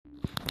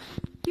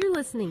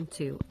listening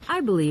to I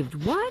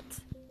Believed What?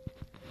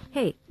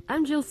 Hey,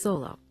 I'm Jill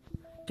Solo.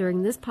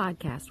 During this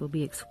podcast, we'll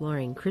be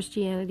exploring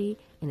Christianity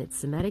and its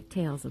Semitic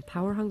tales of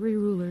power-hungry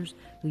rulers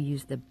who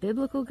used the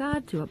biblical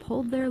God to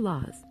uphold their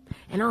laws,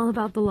 and all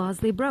about the laws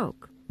they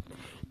broke.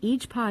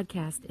 Each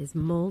podcast is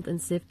mulled and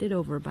sifted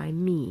over by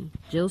me,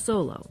 Jill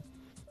Solo,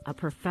 a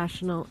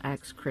professional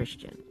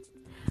ex-Christian.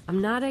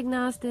 I'm not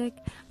agnostic,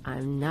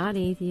 I'm not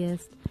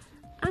atheist,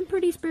 I'm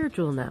pretty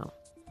spiritual now.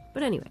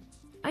 But anyway,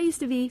 I used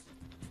to be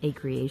a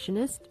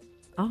creationist,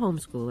 a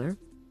homeschooler,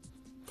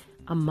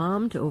 a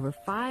mom to over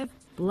 5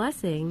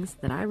 blessings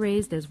that I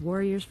raised as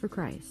warriors for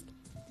Christ.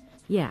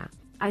 Yeah,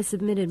 I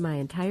submitted my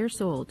entire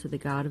soul to the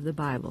God of the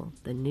Bible,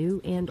 the New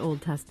and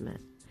Old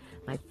Testament.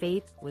 My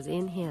faith was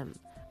in Him.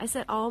 I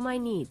set all my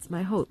needs,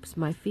 my hopes,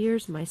 my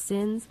fears, my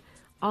sins,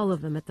 all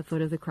of them at the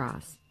foot of the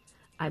cross.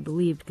 I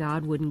believed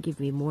God wouldn't give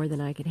me more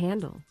than I could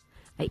handle.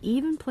 I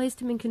even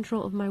placed Him in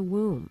control of my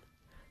womb.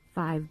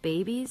 5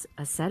 babies,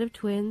 a set of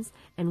twins,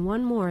 and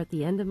 1 more at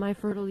the end of my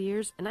fertile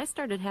years, and I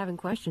started having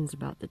questions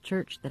about the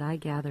church that I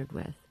gathered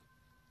with.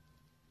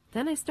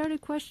 Then I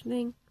started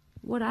questioning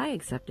what I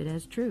accepted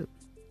as truth.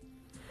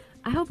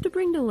 I hope to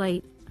bring to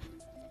light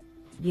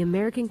the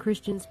American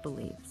Christian's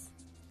beliefs,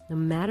 no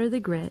matter the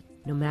grit,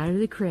 no matter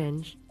the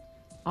cringe,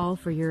 all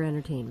for your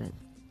entertainment.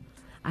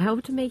 I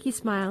hope to make you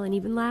smile and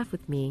even laugh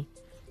with me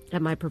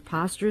at my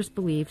preposterous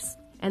beliefs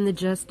and the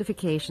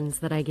justifications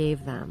that I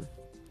gave them.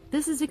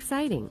 This is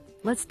exciting.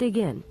 Let's dig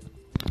in.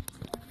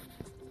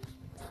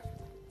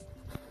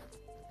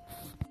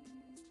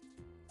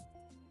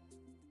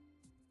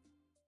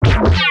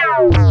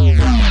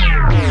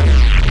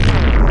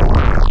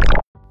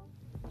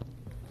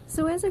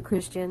 So as a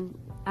Christian,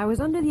 I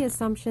was under the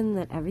assumption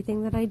that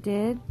everything that I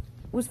did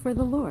was for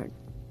the Lord.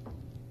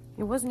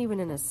 It wasn't even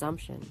an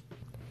assumption.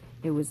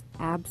 It was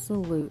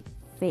absolute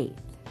faith.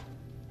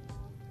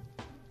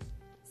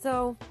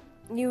 So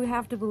you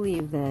have to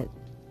believe that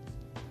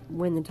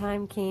when the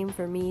time came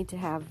for me to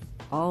have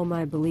all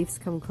my beliefs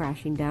come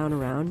crashing down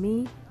around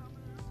me,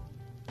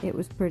 it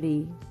was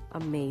pretty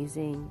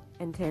amazing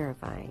and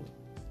terrifying.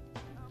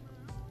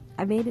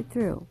 I made it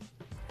through,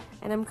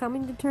 and I'm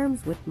coming to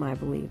terms with my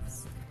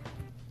beliefs.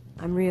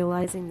 I'm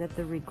realizing that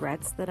the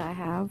regrets that I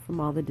have from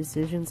all the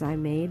decisions I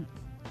made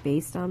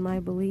based on my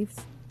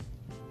beliefs,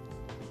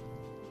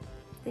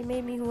 they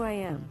made me who I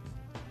am.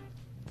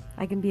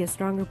 I can be a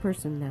stronger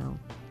person now.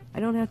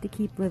 I don't have to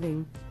keep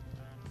living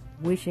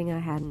wishing I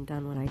hadn't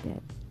done what I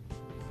did.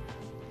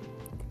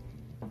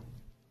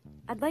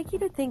 I'd like you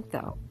to think,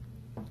 though.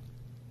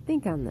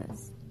 Think on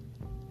this.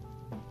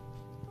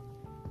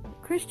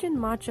 Christian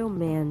macho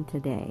man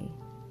today,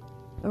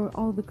 or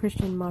all the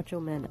Christian macho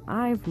men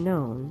I've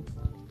known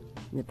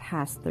in the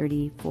past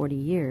 30, 40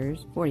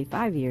 years,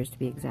 45 years to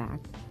be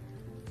exact.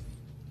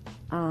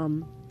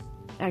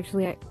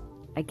 Actually,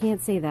 I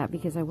can't say that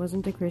because I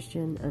wasn't a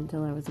Christian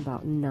until I was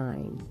about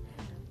 9.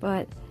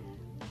 But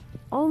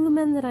all the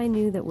men that I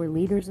knew that were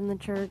leaders in the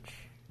church,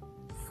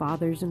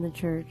 fathers in the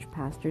church,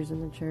 pastors in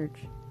the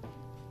church,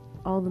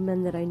 all the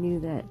men that I knew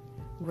that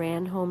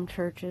ran home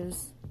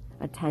churches,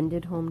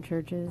 attended home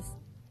churches,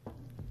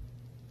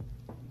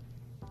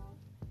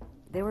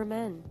 they were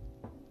men.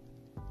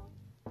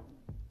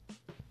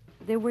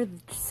 They were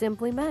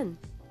simply men.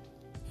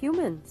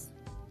 Humans.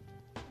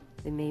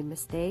 They made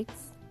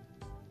mistakes.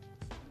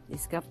 They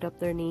scuffed up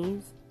their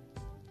knees.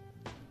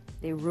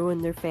 They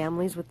ruined their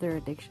families with their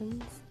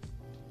addictions.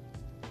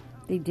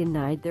 They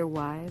denied their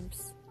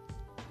wives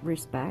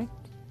respect.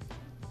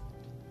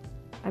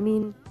 I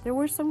mean, there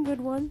were some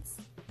good ones,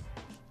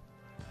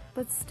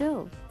 but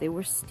still, they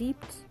were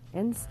steeped,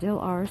 and still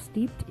are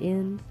steeped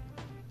in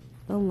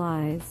the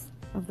lies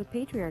of the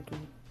patriarchy.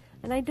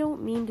 And I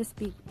don't mean to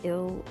speak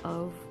ill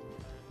of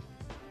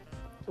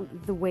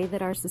the way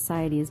that our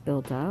society is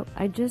built up.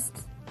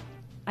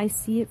 I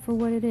see it for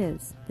what it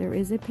is. There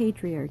is a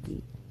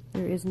patriarchy.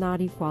 There is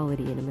not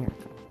equality in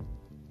America.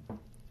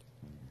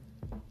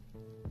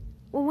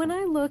 Well, when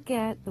I look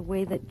at the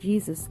way that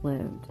Jesus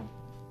lived,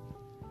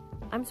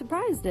 I'm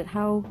surprised at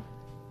how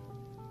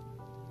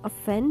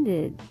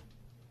offended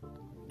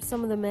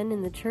some of the men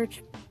in the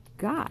church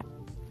got.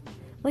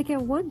 Like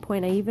at one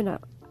point, I even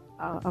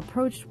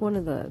approached one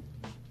of the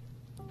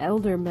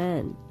elder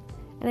men,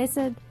 and I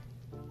said,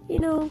 you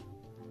know,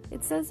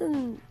 it says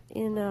in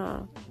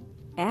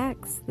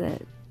Acts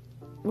that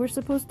we're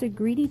supposed to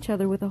greet each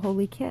other with a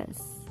holy kiss.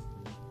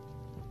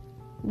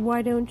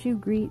 Why don't you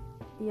greet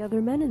the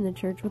other men in the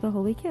church with a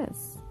holy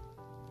kiss?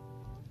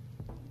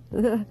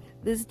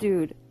 This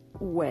dude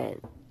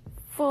went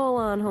full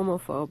on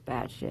homophobe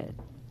batshit.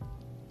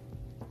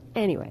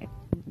 Anyway,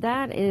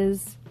 that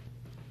is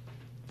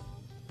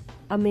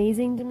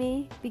amazing to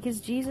me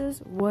because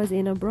Jesus was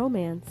in a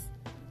bromance.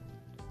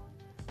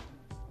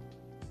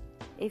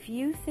 If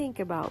you think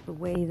about the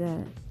way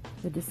that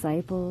the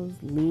disciples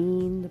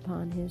leaned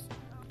upon his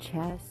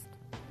chest,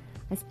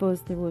 I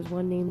suppose there was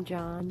one named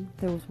John,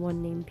 there was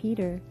one named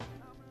Peter.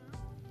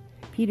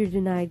 Peter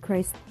denied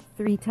Christ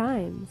 3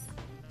 times.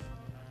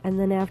 And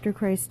then after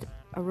Christ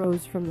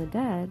arose from the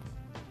dead,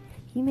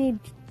 he made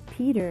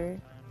Peter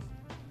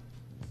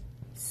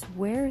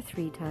swear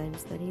 3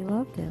 times that he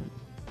loved him,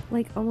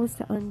 like almost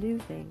to undo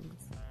things.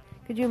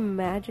 Could you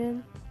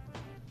imagine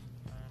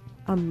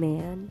a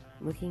man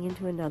looking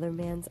into another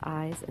man's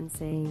eyes and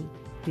saying,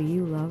 "Do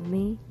you love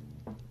me?"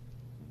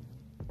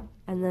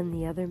 And then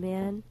the other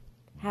man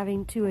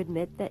having to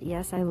admit that,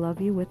 "Yes, I love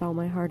you with all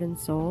my heart and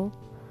soul."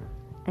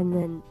 And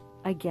then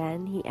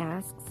again he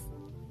asks,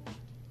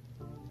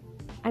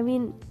 I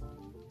mean,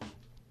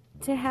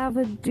 to have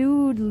a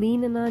dude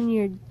leaning on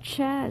your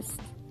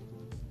chest.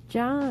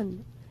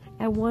 John,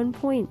 at one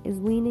point, is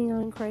leaning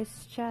on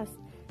Christ's chest.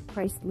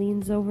 Christ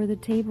leans over the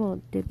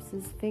table, dips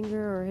his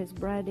finger or his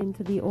bread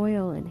into the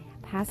oil, and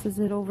passes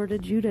it over to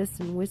Judas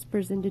and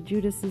whispers into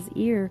Judas's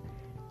ear,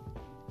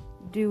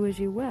 "Do as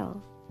you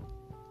will."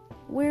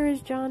 Where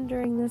is John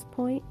during this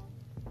point?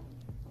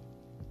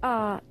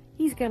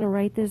 He's going to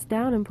write this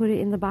down and put it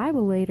in the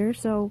Bible later,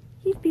 so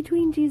he's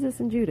between Jesus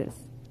and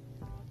Judas.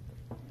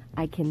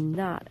 I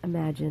cannot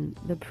imagine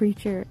the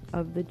preacher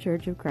of the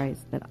Church of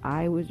Christ that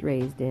I was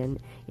raised in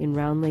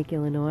Round Lake,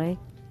 Illinois,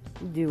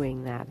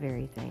 doing that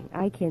very thing.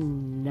 I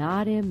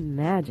cannot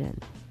imagine.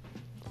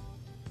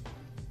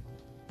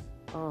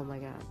 Oh my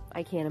God.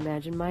 I can't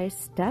imagine my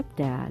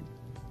stepdad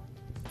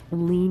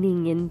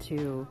leaning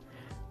into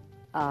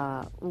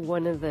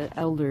one of the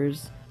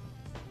elders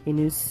in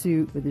his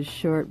suit with his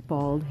short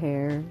bald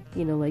hair,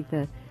 you know, like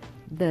the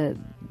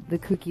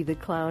Cookie the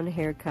Clown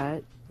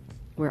haircut,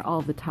 where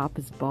all the top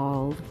is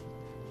bald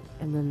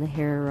and then the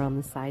hair around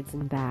the sides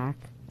and back,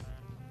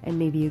 and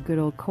maybe a good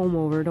old comb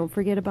over. Don't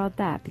forget about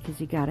that,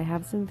 because you gotta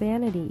have some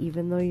vanity.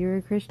 Even though you're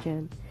a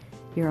Christian,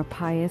 you're a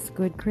pious,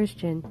 good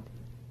Christian,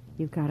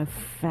 you've got a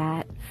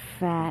fat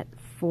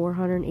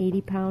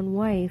 480-pound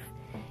wife.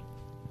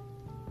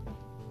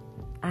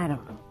 I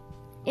don't know.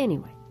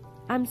 Anyway,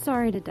 I'm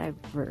sorry to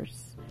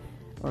digress.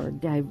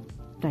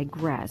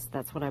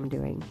 That's what I'm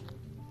doing.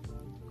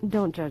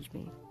 Don't judge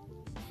me.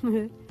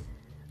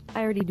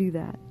 I already do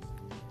that.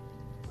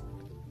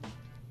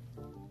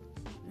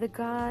 The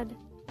God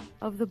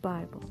of the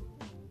Bible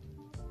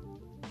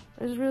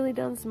has really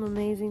done some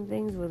amazing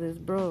things with his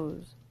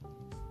bros.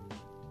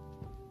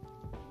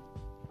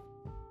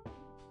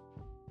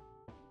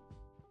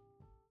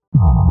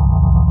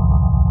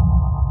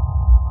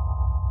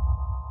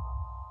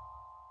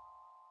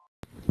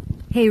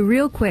 Hey,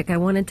 real quick, I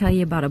want to tell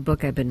you about a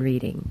book I've been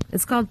reading.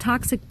 It's called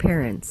Toxic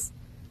Parents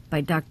by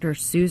Dr.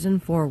 Susan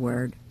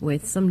Forward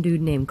with some dude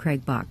named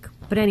Craig Buck.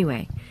 But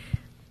anyway,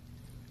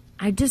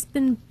 I've just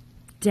been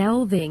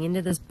delving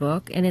into this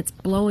book, and it's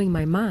blowing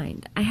my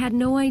mind. I had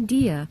no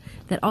idea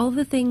that all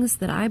the things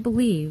that I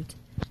believed,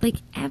 like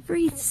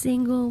every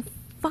single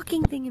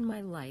fucking thing in my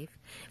life,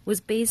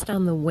 was based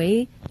on the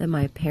way that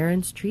my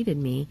parents treated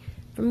me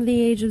from the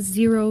age of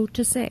 0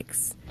 to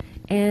 6.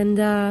 And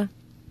a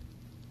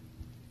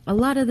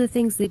lot of the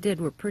things they did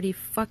were pretty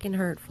fucking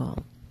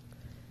hurtful.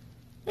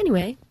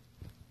 Anyway,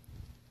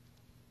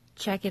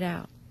 check it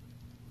out.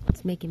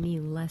 It's making me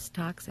less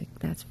toxic,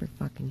 that's for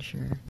fucking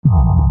sure.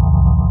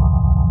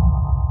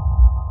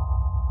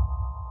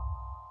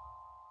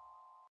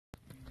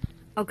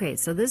 Okay,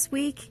 so this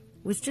week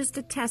was just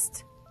a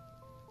test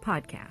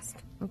podcast,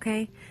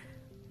 okay?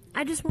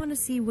 I just want to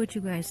see what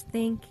you guys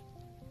think.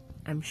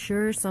 I'm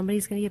sure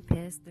somebody's going to get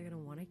pissed. They're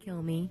going to want to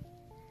kill me.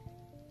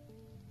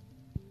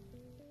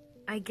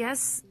 I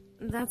guess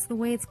that's the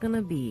way it's going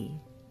to be.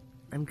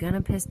 I'm going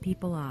to piss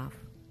people off.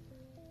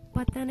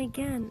 But then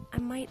again, I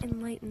might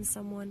enlighten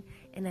someone,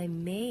 and I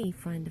may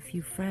find a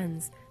few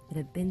friends that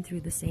have been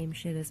through the same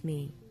shit as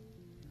me.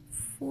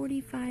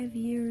 45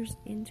 years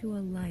into a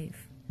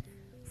life,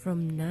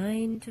 from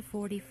 9 to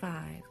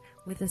 45,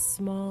 with a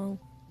small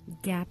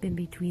gap in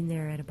between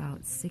there at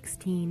about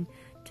 16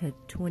 to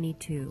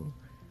 22,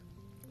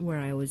 where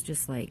I was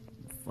just like,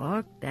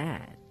 fuck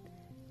that.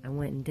 I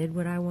went and did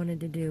what I wanted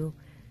to do,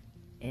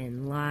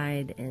 and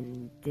lied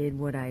and did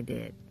what I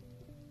did.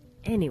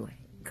 Anyway,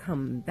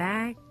 come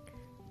back,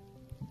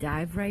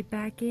 dive right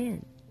back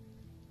in.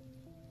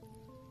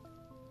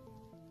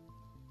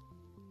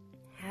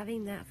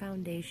 Having that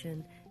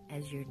foundation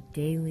as your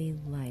daily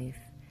life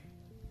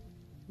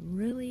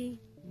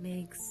really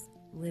makes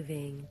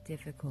living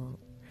difficult.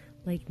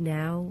 Like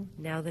now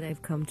that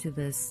I've come to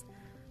this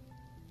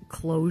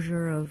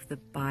closure of the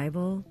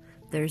Bible,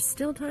 there's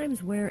still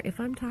times where if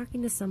I'm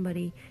talking to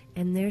somebody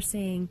and they're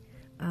saying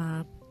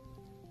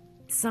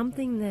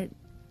something that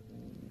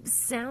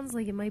sounds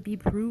like it might be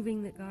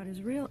proving that God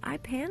is real, I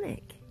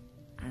panic.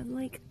 I'm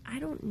like, I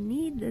don't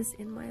need this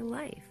in my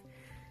life.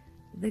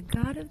 The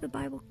God of the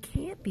Bible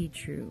can't be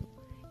true.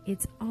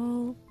 It's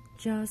all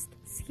just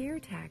scare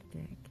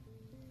tactic.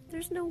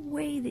 There's no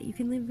way that you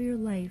can live your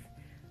life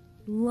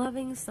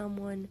loving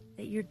someone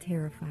that you're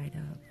terrified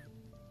of.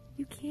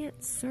 You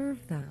can't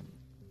serve them.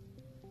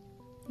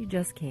 You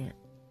just can't.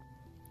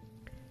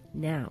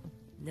 Now,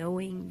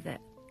 knowing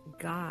that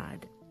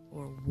God,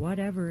 or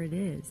whatever it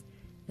is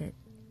that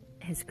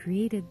has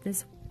created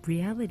this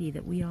reality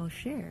that we all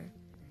share,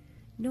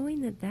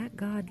 knowing that that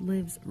God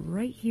lives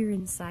right here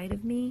inside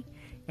of me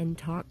and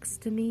talks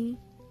to me,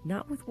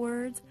 not with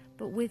words,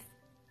 but with,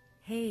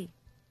 hey,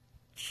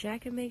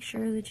 check and make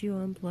sure that you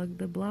unplug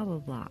the blah blah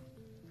blah.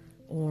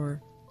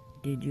 Or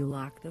did you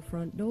lock the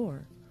front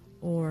door?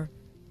 Or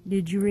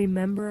did you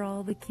remember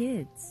all the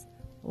kids?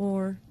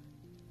 Or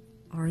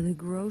are the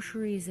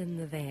groceries in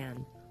the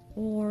van?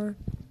 Or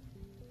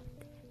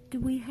do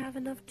we have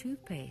enough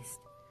toothpaste?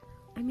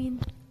 I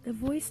mean, the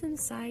voice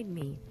inside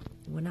me,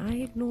 when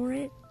I ignore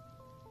it,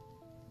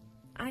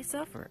 I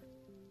suffer.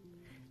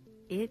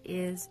 It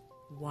is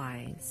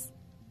wise.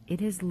 It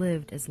has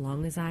lived as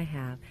long as I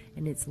have,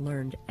 and it's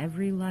learned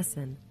every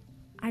lesson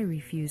I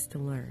refuse to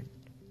learn.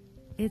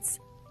 It's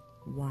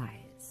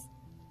wise.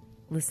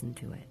 Listen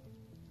to it.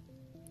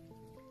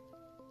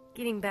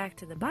 Getting back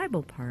to the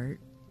Bible part,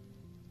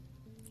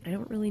 I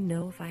don't really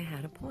know if I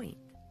had a point,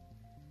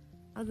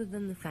 other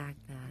than the fact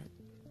that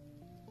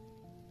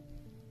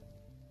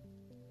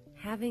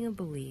having a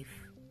belief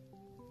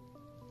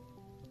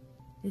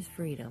is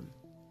freedom,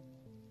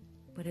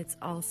 but it's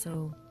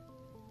also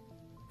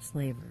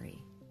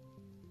slavery.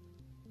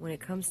 When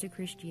it comes to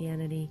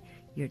Christianity,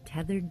 you're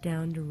tethered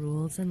down to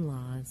rules and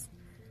laws.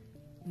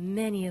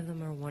 Many of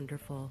them are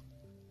wonderful,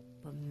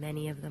 but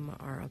many of them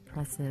are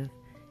oppressive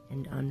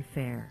and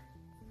unfair.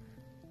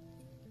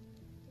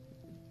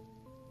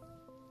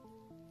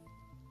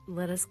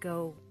 Let us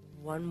go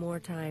one more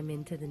time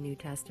into the New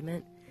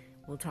Testament.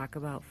 We'll talk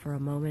about for a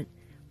moment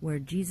where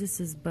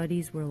Jesus's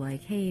buddies were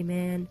like, hey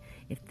man,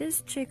 if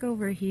this chick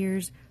over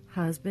here's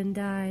husband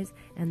dies,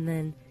 and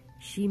then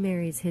she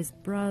marries his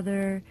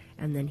brother,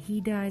 and then he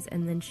dies,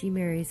 and then she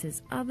marries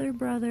his other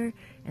brother,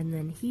 and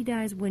then he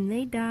dies, when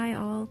they die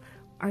all,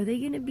 are they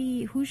going to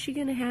be, who's she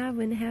going to have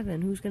in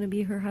heaven? Who's going to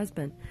be her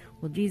husband?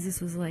 Well,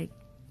 Jesus was like,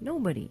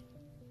 nobody.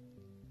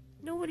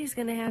 Nobody's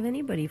going to have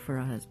anybody for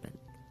a husband.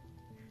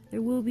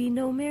 There will be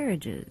no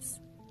marriages.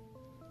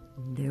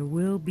 There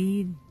will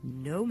be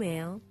no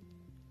male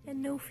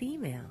and no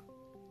female.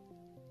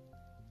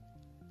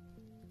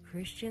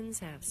 Christians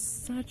have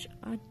such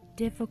a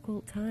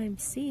difficult time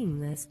seeing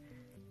this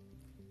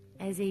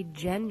as a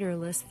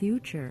genderless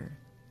future.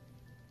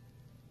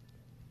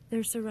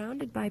 They're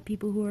surrounded by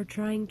people who are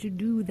trying to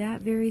do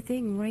that very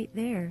thing right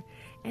there,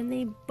 and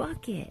they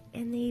buck it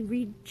and they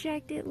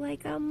reject it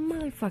like a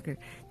motherfucker.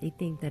 They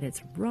think that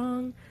it's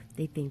wrong.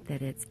 They think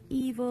that it's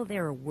evil.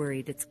 They're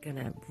worried it's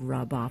gonna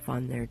rub off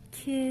on their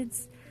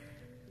kids.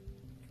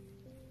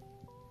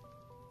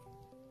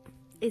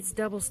 It's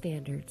double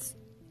standards.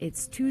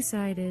 It's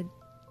two-sided.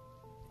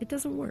 It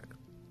doesn't work.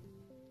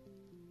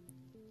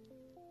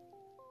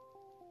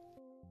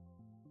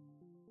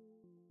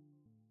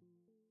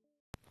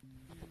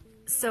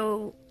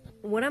 So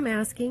what I'm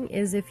asking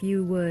is if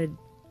you would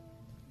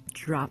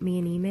drop me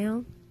an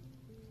email,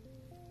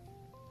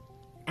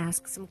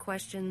 ask some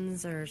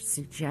questions or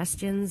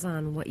suggestions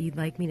on what you'd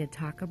like me to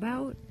talk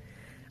about,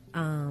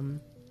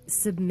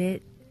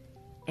 submit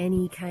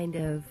any kind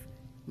of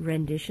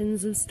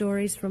renditions of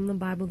stories from the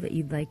Bible that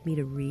you'd like me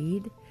to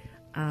read.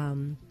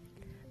 I'm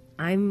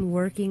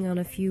working on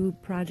a few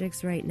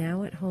projects right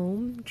now at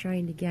home,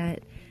 trying to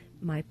get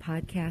my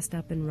podcast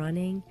up and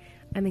running.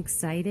 I'm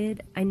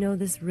excited. I know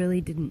this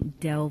really didn't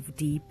delve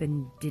deep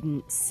and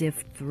didn't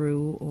sift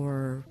through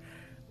or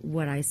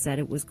what I said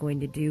it was going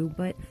to do,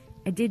 but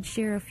I did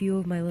share a few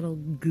of my little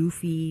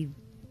goofy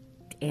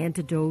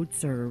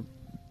antidotes or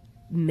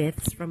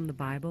myths from the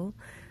Bible.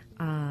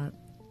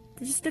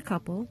 Just a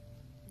couple.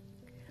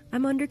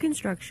 I'm under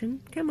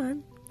construction. Come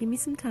on, give me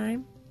some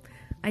time.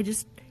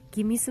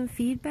 Give me some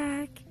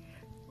feedback.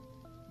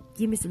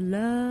 Give me some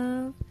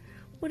love.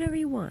 Whatever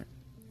you want.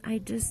 I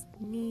just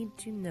need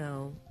to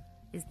know,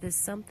 is this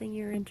something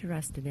you're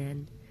interested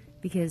in?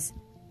 Because,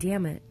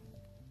 damn it,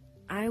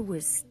 I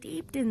was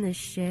steeped in this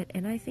shit,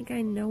 and I think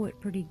I know it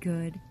pretty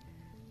good.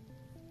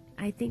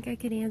 I think I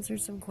can answer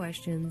some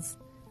questions.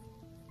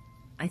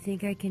 I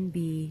think I can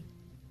be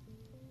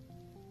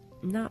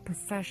not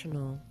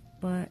professional,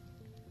 but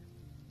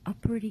a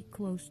pretty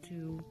close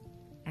to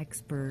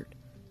expert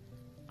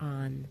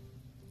on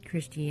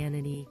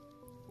Christianity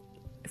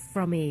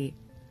from a,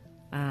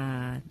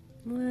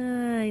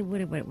 what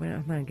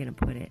am I going to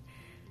put it?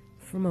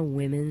 From a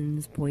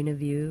women's point of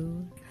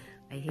view.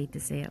 I hate to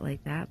say it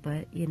like that,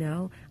 but, you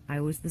know, I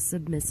was the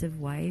submissive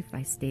wife.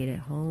 I stayed at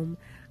home.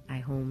 I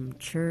home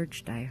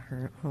churched. I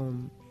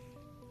home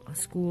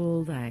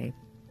schooled. I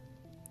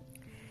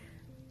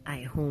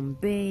home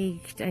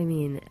baked. I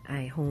mean,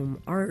 I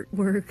home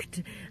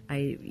artworked.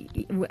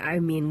 I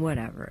mean,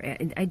 whatever.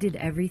 I did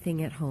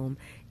everything at home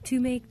to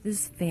make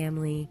this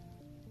family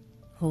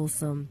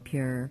wholesome,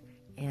 pure,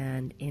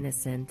 and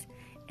innocent.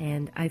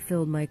 And I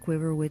filled my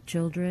quiver with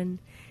children,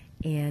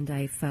 and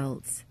I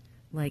felt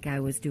like I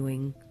was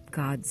doing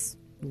God's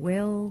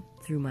will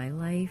through my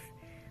life.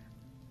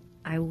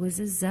 I was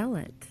a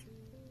zealot.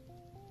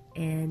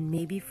 And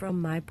maybe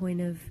from my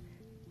point of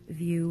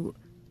view,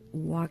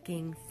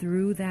 walking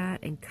through that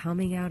and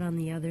coming out on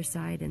the other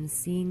side and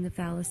seeing the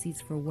fallacies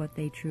for what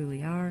they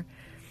truly are,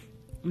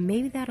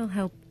 maybe that'll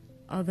help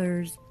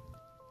others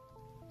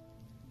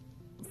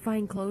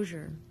find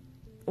closure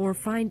or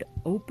find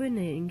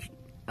opening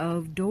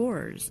of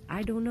doors.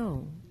 I don't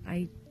know.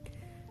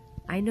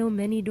 I know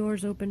many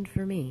doors opened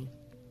for me,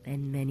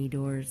 and many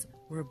doors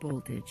were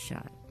bolted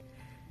shut.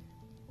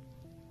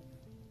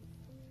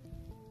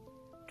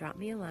 Drop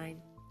me a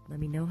line. Let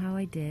me know how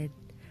I did.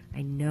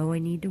 I know I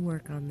need to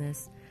work on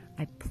this.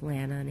 I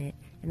plan on it,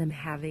 and I'm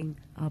having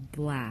a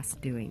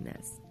blast doing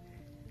this.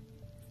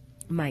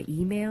 My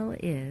email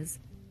is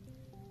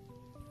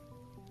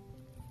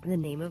the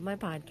name of my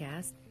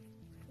podcast,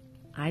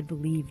 I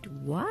believed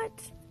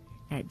what?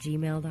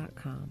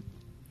 @gmail.com.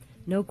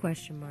 No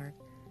question mark,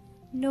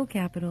 no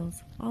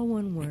capitals, all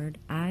one word.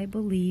 I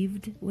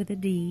believed with a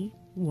D,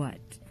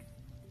 what?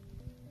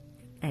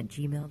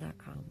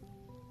 @gmail.com.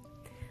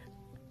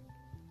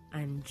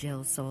 I'm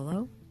Jill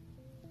Solo.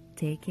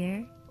 Take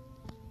care.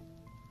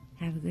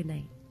 Have a good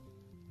night.